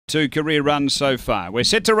2 career runs so far. We're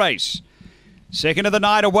set to race. Second of the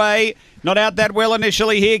night away. Not out that well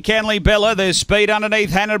initially here, Canley Bella. There's speed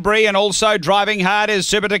underneath Hanbury, and also driving hard is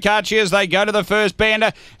Super Takachi as they go to the first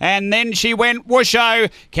bend. And then she went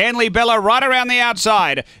whoosho. Canley Bella right around the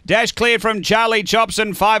outside. Dash clear from Charlie Chops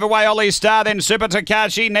and 5 away Ollie Star. Then Super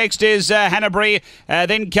Takachi. Next is Hanbury.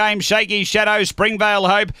 Then came Shaky Shadow, Springvale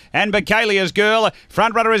Hope, and Bacalia's Girl.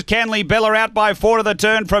 Front runner is Canley Bella out by 4 to the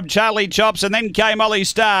turn from Charlie Chops. And then came Ollie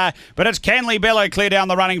Star. But it's Canley Bella clear down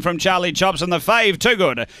the running from Charlie Chops, and the fave too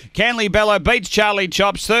good. Canley Bella beats Charlie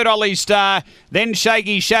Chops. Third Ollie Star, then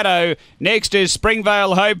Shaky Shadow. Next is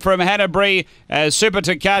Springvale Hope from Hanbury, Super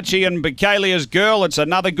Takachi and Bacalia's Girl. It's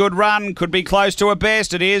another good run. Could be close to a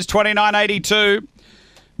best. It is 29.82.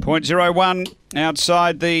 0.01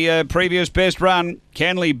 outside the previous best run.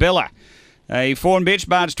 Canley Bella. A Fawn Bitch,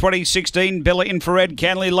 March 2016. Bella Infrared,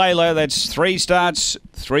 Canley Layla. That's 3 starts,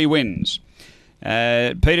 3 wins.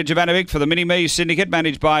 Peter Jovanovic for the Mini-Me Syndicate,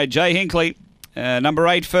 managed by Jay Hinkley. Number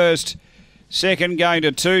 8 first. Second going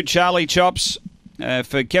to 2, Charlie Chops.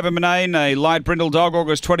 For Kevin Manane, a light brindle dog,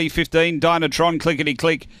 August 2015. Dynatron, Clickety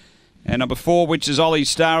Click. And number 4, which is Ollie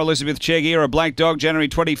Star, Elizabeth Chegier, a black dog, January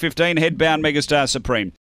 2015. Headbound Megastar Supreme.